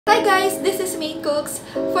Hi guys! This is Maine Cooks.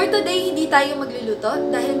 For today, hindi tayo magluluto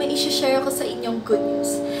dahil may ishe-share ako sa inyong good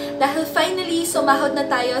news. Dahil finally, sumahod na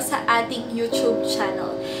tayo sa ating YouTube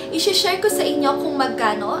channel. Ishe-share ko sa inyo kung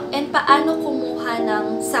magkano and paano kumuha ng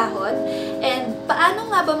sahod and paano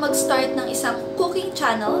nga ba mag-start ng isang cooking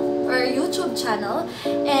channel or YouTube channel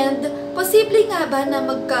and posible nga ba na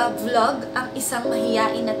magka-vlog ang isang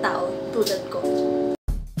mahiyain na tao tulad ko.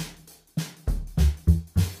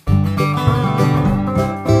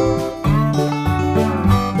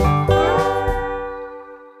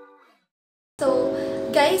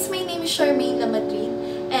 Guys, my name is Charmaine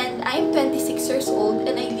and I'm 26 years old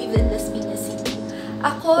and I live in Las Piñas City.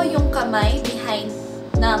 Ako yung kamay behind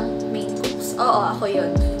ng Maine Cooks. Oo, ako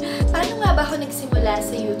yun. Paano nga ba ako nagsimula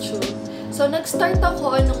sa YouTube? So, nag-start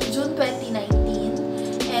ako noong June 2019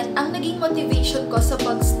 and ang naging motivation ko sa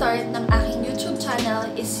pag-start ng aking YouTube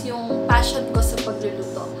channel is yung passion ko sa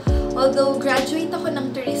pagluluto. Although, graduate ako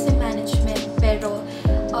ng tourism management pero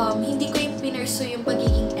hindi ko yung pinursue yung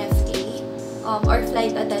pagiging or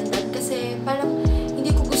flight attendant kasi parang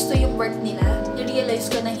hindi ko gusto yung work nila. Narealize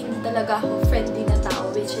ko na hindi talaga ako friendly na tao,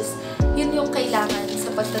 which is yun yung kailangan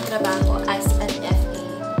sa pagtatrabaho as an FA.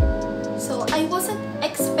 So, I wasn't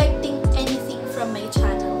expecting anything from my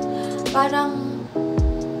channel. Parang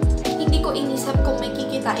hindi ko inisip kung may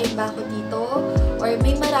kikitain ba ako dito or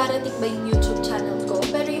may mararating ba yung YouTube channel ko.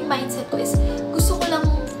 Pero yung mindset ko is gusto ko lang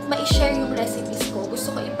ma-share yung recipes ko.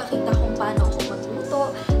 Gusto ko ipakita kung paano ako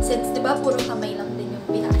magluto. Since, di ba, puro kamay lang din yung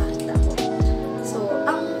pinapakita ko. So,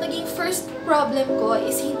 ang naging first problem ko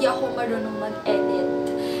is hindi ako marunong mag-edit.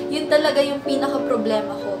 Yun talaga yung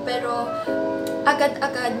pinaka-problema ko. Pero,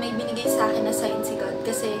 agad-agad may binigay sa akin na sign si God.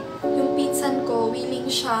 Kasi, yung pinsan ko,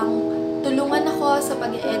 willing siyang tulungan ako sa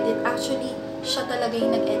pag-edit. Actually, siya talaga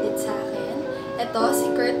yung nag-edit sa akin. Ito,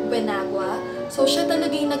 si Kurt Benagua. So, siya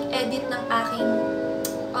talaga yung nag-edit ng aking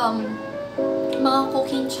mga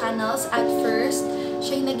cooking channels at first.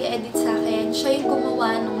 Siya yung nag-edit sa akin. Siya yung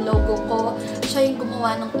gumawa ng logo ko. Siya yung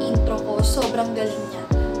gumawa ng intro ko. Sobrang galing niya.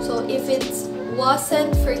 So, if it wasn't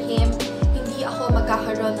for him, hindi ako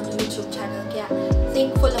magkakaroon ng YouTube channel. Kaya,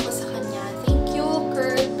 thankful ako sa kanya. Thank you,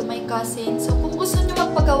 Kurt, to my cousin. So, kung gusto niyo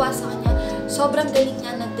magpagawa sa kanya, sobrang galing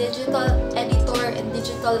niya na digital editor and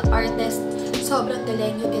digital artist. Sobrang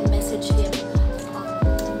galing. You can message him.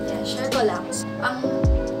 Yeah, share ko lang. Ang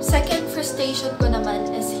second frustration ko naman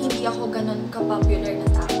is hindi ako ganun ka-popular na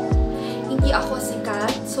tao. Hindi ako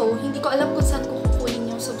sikat, so hindi ko alam kung saan ko kukunin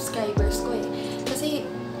yung subscribers ko eh. Kasi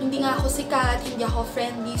hindi nga ako sikat, hindi ako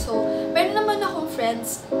friendly, so meron naman akong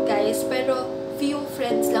friends, guys, pero few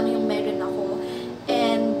friends lang yung meron ako.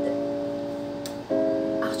 And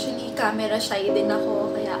actually, camera shy din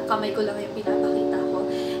ako, kaya kamay ko lang yung pinapakita ko.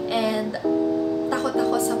 And takot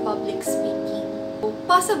ako sa public speaking.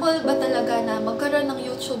 Possible ba talaga na magkaroon ng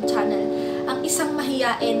YouTube channel ang isang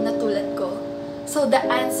mahiyain na tulad ko? So, the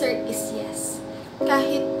answer is yes.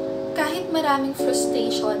 Kahit maraming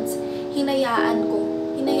frustrations, hinayaan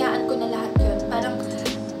ko na lahat yun. Parang,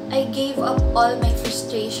 I gave up all my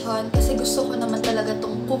frustration kasi gusto ko naman talaga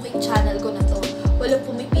tong cooking channel ko na to. Walang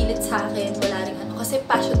pumipilit sa akin, wala rin ano, kasi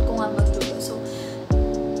passion ko nga magluto. So,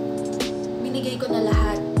 binigay ko na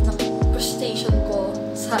lahat ng frustration ko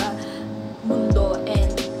sa mundo and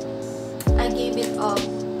I gave it up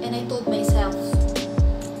and I told myself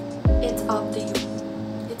it's up to you.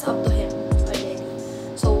 It's up to him already.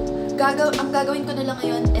 So, ang gagawin ko na lang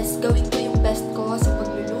ngayon is gawin ko yung best ko sa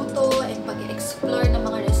pagluluto and pag-explore ng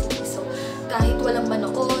mga recipes. So, kahit walang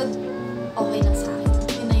manood, okay lang sa akin.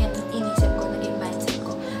 Yun na yung inisip ko, naging mindset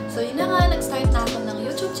ko. So, yun na nga, nag-start na ako ng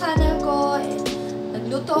YouTube channel ko and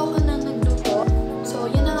nagluto ako ng nagluto. So,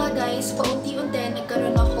 yun na nga guys, paunti-unti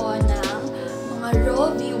nagkaroon ako ng mga raw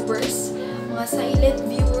viewers, mga silent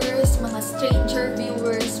viewers, mga stranger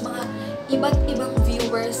viewers, mga iba't ibang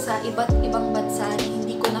viewers sa iba't ibang bansa na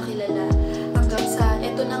hindi ko nakilala. Hanggang sa,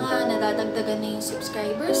 eto na nga, nadadagdagan na yung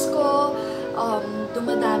subscribers ko,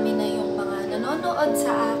 dumadami na yung mga nanonood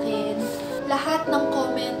sa akin. Lahat ng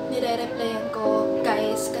comment, nire-replyan ko,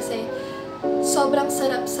 guys, kasi sobrang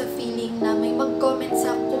sarap sa feeling na may mag-comment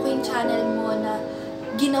sa cooking channel mo na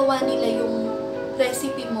ginawa nila yung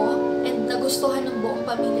recipe mo and nagustuhan ng buong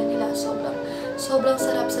pamilya nila. Sobrang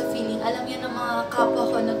sarap sa feeling. Alam niyo ng mga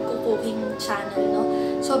kapwa ko nagko-cooking channel, no?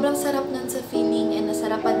 Sobrang sarap nun sa feeling and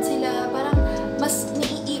nasarapan sila. Parang mas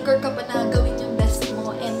nai-eager ka pa na gawin yung best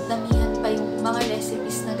mo and damihan pa yung mga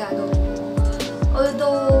recipes na gagawin mo.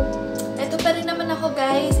 Although, eto pa rin naman ako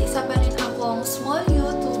guys. Isa pa rin akong small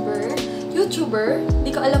YouTuber.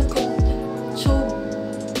 Hindi ko alam kung YouTube.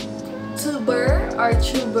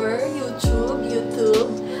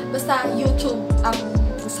 Basta YouTube ang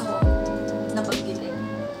gusto ko na pagpili.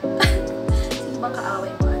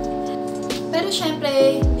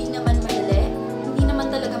 syempre, hindi naman madali. Hindi naman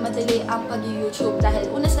talaga madali ang pag-YouTube dahil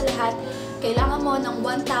una sa lahat, kailangan mo ng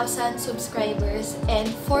 1,000 subscribers and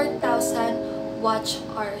 4,000 watch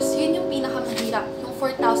hours. Yun yung pinakamahirap, yung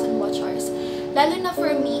 4,000 watch hours. Lalo na for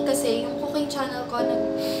me, kasi yung cooking channel ko,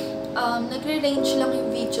 nagre-range lang yung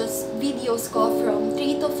videos ko from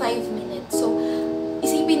 3 to 5 minutes. So,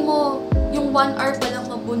 isipin mo, yung 1 hour pa lang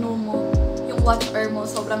mabuno mo, yung watch hour mo,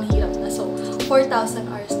 sobrang hirap na. So, 4,000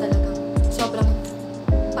 hours talagang sobrang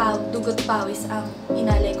dugot pawis ang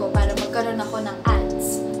inalay ko para magkaroon ako ng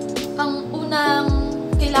ads. Ang unang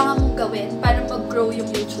kailangan mong gawin para mag-grow yung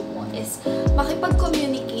YouTube mo is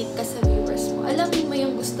makipag-communicate ka sa viewers mo. Alamin mo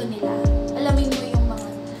yung gusto nila. Alamin mo yung mga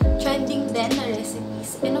trending din na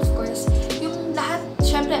recipes. And of course, yung lahat,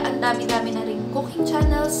 syempre, ang dami-dami na rin cooking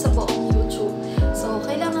channels sa buong YouTube. So,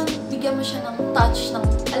 kailangan bigyan mo siya ng touch ng,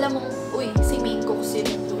 alam mong, uy, si Maine Cooks yun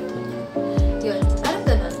yung luto niya. Yun, parang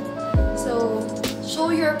ganun. So, show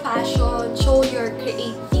your passion, show your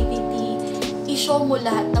creativity, i-show mo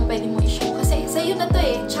lahat ng pwede mo i-show. Kasi sa'yo na to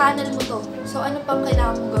eh, channel mo to. So, ano pang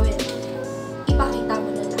kailangan mong gawin? Ipakita mo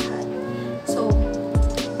na lahat. So,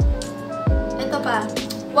 eto pa,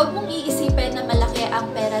 huwag mong iisipin na malaki ang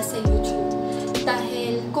pera sa YouTube.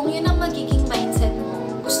 Dahil kung yun ang magiging mindset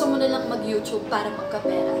mo, gusto mo na lang mag-YouTube para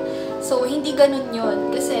magkapera. So, hindi ganun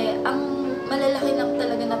yun. Kasi, ang malalaki lang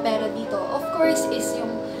talaga na pera dito, of course, is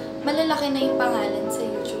yung malalaki na yung pangalan sa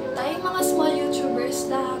YouTube. Tayong mga small YouTubers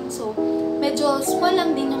lang. So, medyo small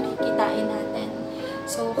lang din yung kikitain natin.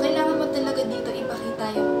 So, kailangan mo talaga dito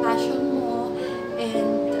ipakita yung passion mo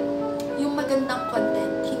and yung magandang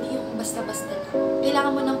content. Hindi yung basta-basta lang.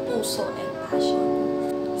 Kailangan mo ng puso and passion.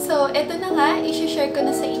 So, eto na nga. I-share ko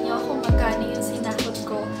na sa inyo kung magkano yung sinahod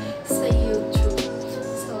ko sa YouTube.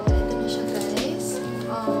 So, eto na siya guys.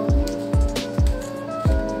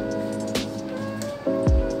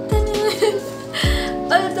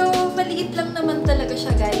 Although, maliit lang naman talaga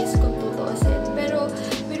siya guys kung tutuusin. Pero,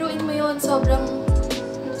 biruin mo yun, sobrang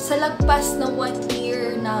sa lagpas ng 1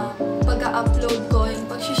 year na pag-upload ko, yung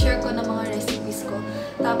pag-share ko ng mga recipes ko.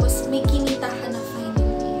 Tapos, may kinita ka na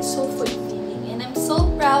finally. So fulfilling. And I'm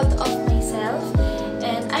so proud of myself.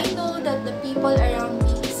 And I know that the people around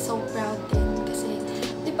me is so proud din. Kasi,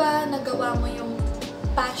 di ba, nagawa mo yung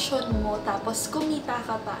passion mo, tapos kumita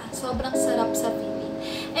ka pa. Sobrang sarap sa feeling.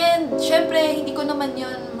 And, syempre, hindi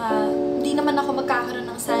naman ako magkakaroon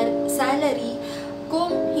ng salary kung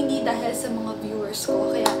hindi dahil sa mga viewers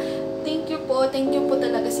ko. Kaya, thank you po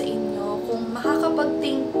talaga sa inyo. Kung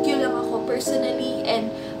makakapag-thank you lang ako personally and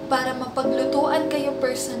para mapaglutuan kayo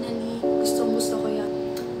personally, gustong-gusto ko yan.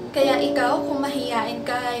 Kaya ikaw, kung mahiyain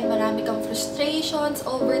ka, marami kang frustrations,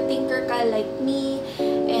 overthinker ka like me,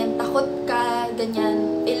 and takot ka,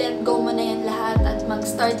 ganyan, i-let go mo na yan lahat at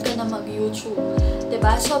mag-start ka na mag-YouTube.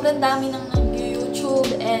 Diba? Sobrang dami nang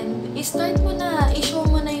nag-YouTube and i-start mo na, i-show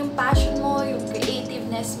mo na yung passion mo, yung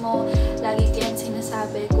creativeness mo. Lagi ko yan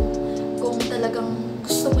sinasabi kung talagang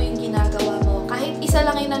gusto mo yung ginagawa mo. Kahit isa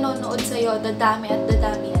lang yung nanonood sa'yo, dadami at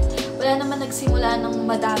dadami yan. Wala naman nagsimula ng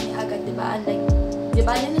madami agad, diba? Unlike,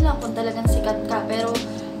 diba, alin na lang kung talagang sikat ka. Pero,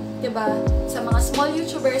 diba, sa mga small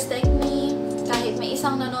YouTubers like me, kahit may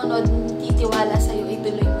isang nanonood, titiwala sa'yo,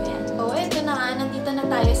 ituloy mo yan. So, eto na nga, nandito na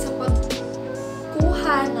tayo sa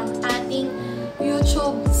pagkuha ng ating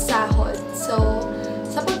YouTube sahod. So,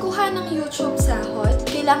 sa pagkuha ng YouTube sahod,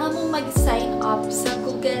 kailangan mong mag-sign up sa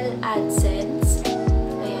Google Adsense.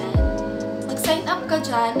 Ayan. Mag-sign up ka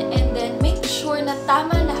dyan and then make sure na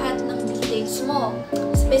tama lahat ng details mo.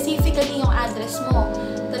 Specifically yung address mo.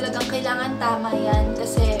 Talagang kailangan tama yan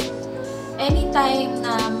kasi anytime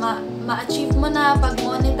na ma-achieve mo na pag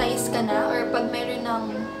monetize ka na or pag meron ng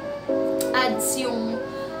ads yung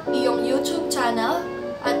iyong YouTube channel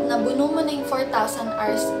at nabuno mo na yung 4,000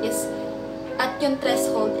 hours is at yung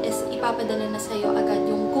threshold is ipapadala na sa'yo agad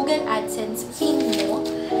yung Google Adsense PIN mo.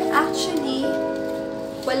 Actually,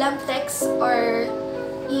 walang text or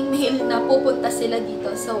email na pupunta sila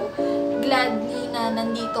dito. So, gladly na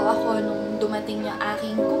nandito ako nung dumating yung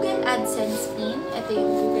aking Google Adsense PIN. Ito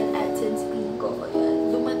yung Google Adsense PIN ko.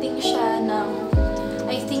 Ayan. Dumating siya ng,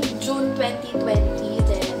 I think, June 2020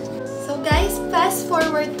 then. So, guys, fast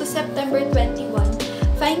forward to September 21.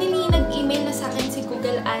 Finally, nag-email na sa akin si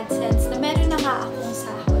Google Adsense na meron na nga akong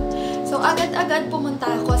sahod. So, agad-agad pumunta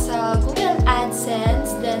ako sa Google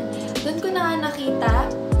Adsense. Then, doon ko na nga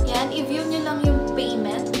nakita. Yan, i-view nyo lang yung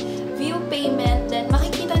payment. View payment. Then,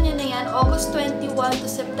 makikita nyo na yan. August 21 to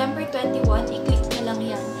September 21. I-click nyo lang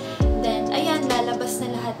yan. Then, ayan, lalabas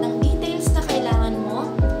na lahat ng details na kailangan mo.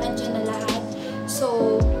 Nandiyan na lahat.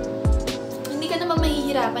 So, hindi ka naman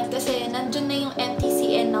mahihirapan kasi nandiyan na yung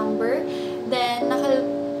MTCN number. Then,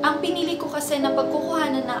 ang pinili ko kasi na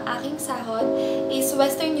pagkukuhanan ng aking sahod is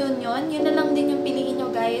Western Union. Yun na lang din yung piliin nyo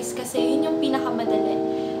guys kasi yun yung pinakamadali.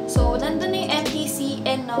 So, nandun na yung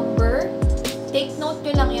MTCN number. Take note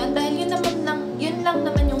nyo lang yun dahil yun lang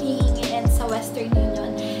naman yung hihingin sa Western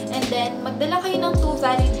Union. And then, magdala kayo ng 2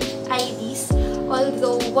 valid IDs,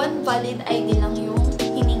 although 1 valid ID lang yung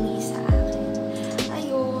hiningi sa akin.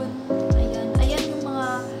 Ayun. Ayan yung mga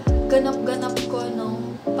ganap-ganap ko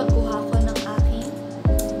nung pagkuha ko ng aking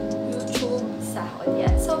YouTube sahod.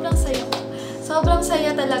 Yan. Sobrang saya ko. Sobrang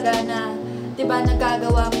saya talaga na, diba,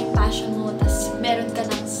 nagagawa mo yung passion mo, tas meron ka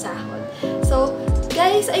ng sahod. So,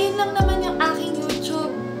 guys, ayun lang naman yung aking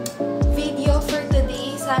YouTube video for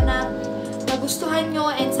today. Sana nagustuhan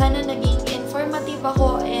nyo and sana naging informative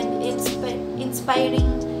ako and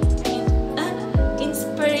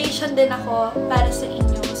inspiration din ako para sa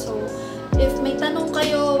inyo. So, if may tanong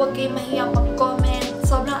kayo, huwag kayong mahiyang mag-comment.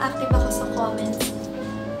 Sobrang active ako sa comments.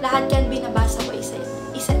 Lahat yan binabasa ko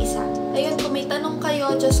isa-isa. Ayun, kung may tanong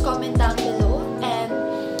kayo, just comment down below. And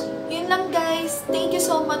yun lang guys. Thank you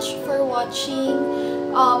so much for watching.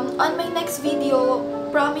 On my next video,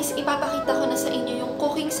 promise ipapakita ko na sa inyo yung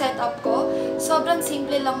cooking setup ko. Sobrang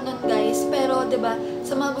simple lang nun guys. Pero 'di ba,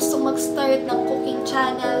 sa mga gustong mag-start ng cooking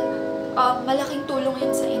channel, malaking tulong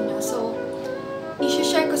yun sa inyo. So,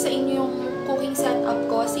 ishe-share ko sa inyo yung cooking setup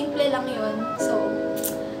ko. Simple lang yun. So,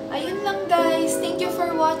 ayun lang guys. Thank you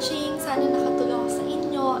for watching. Sana nakatulong sa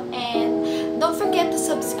inyo. And don't forget to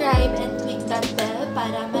subscribe and click that bell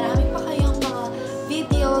para marami pa kayong mga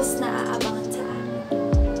videos na aabangan